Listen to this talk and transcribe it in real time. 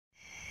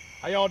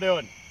How y'all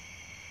doing?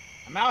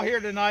 I'm out here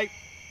tonight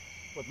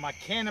with my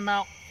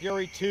Can-Mount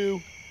Fury 2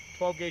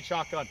 12-gauge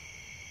shotgun,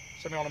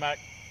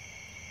 semi-automatic.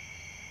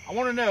 I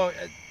want to know,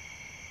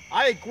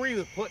 I agree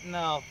with putting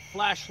a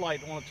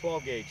flashlight on a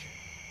 12-gauge.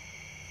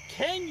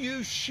 Can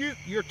you shoot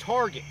your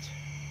target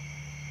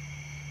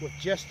with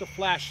just a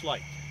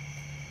flashlight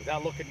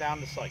without looking down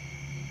the sight?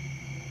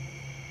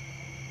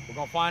 We're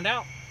going to find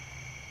out.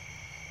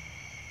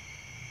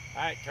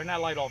 All right, turn that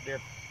light off, dear.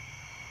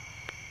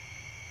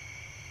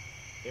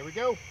 Here we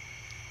go.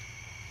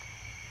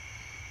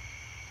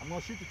 I'm going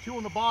to shoot the two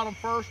on the bottom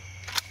first.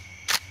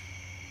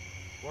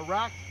 We're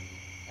racked,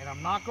 and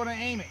I'm not going to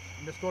aim it.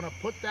 I'm just going to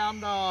put the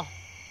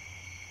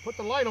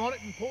light on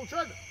it and pull the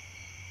trigger.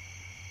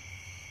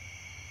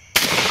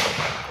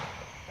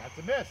 That's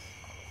a miss.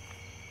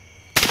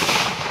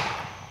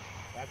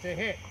 That's a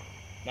hit.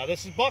 Now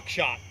this is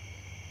buckshot.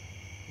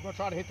 We're going to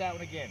try to hit that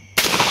one again.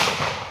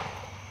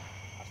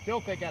 I still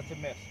think that's a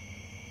miss.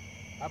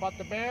 How about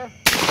the bear?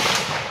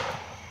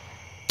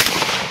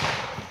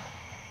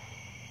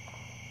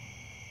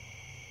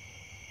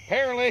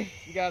 Apparently,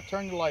 you gotta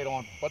turn the light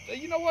on. But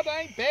you know what? That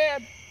ain't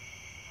bad.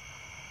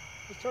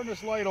 Let's turn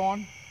this light on.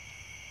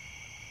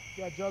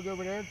 You got a jug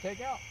over there to take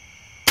out.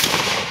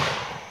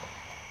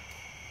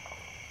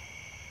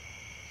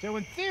 So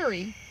in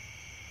theory,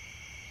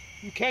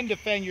 you can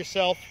defend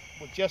yourself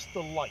with just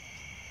the light.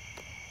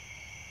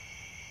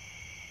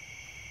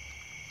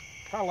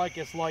 Kind of like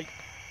this light.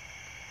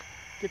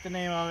 Get the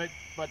name of it,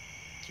 but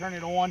turn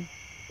it on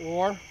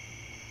or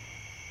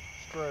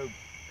strobe.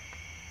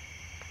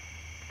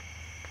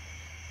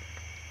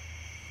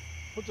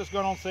 Put this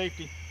gun on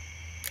safety.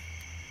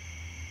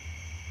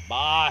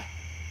 Bye.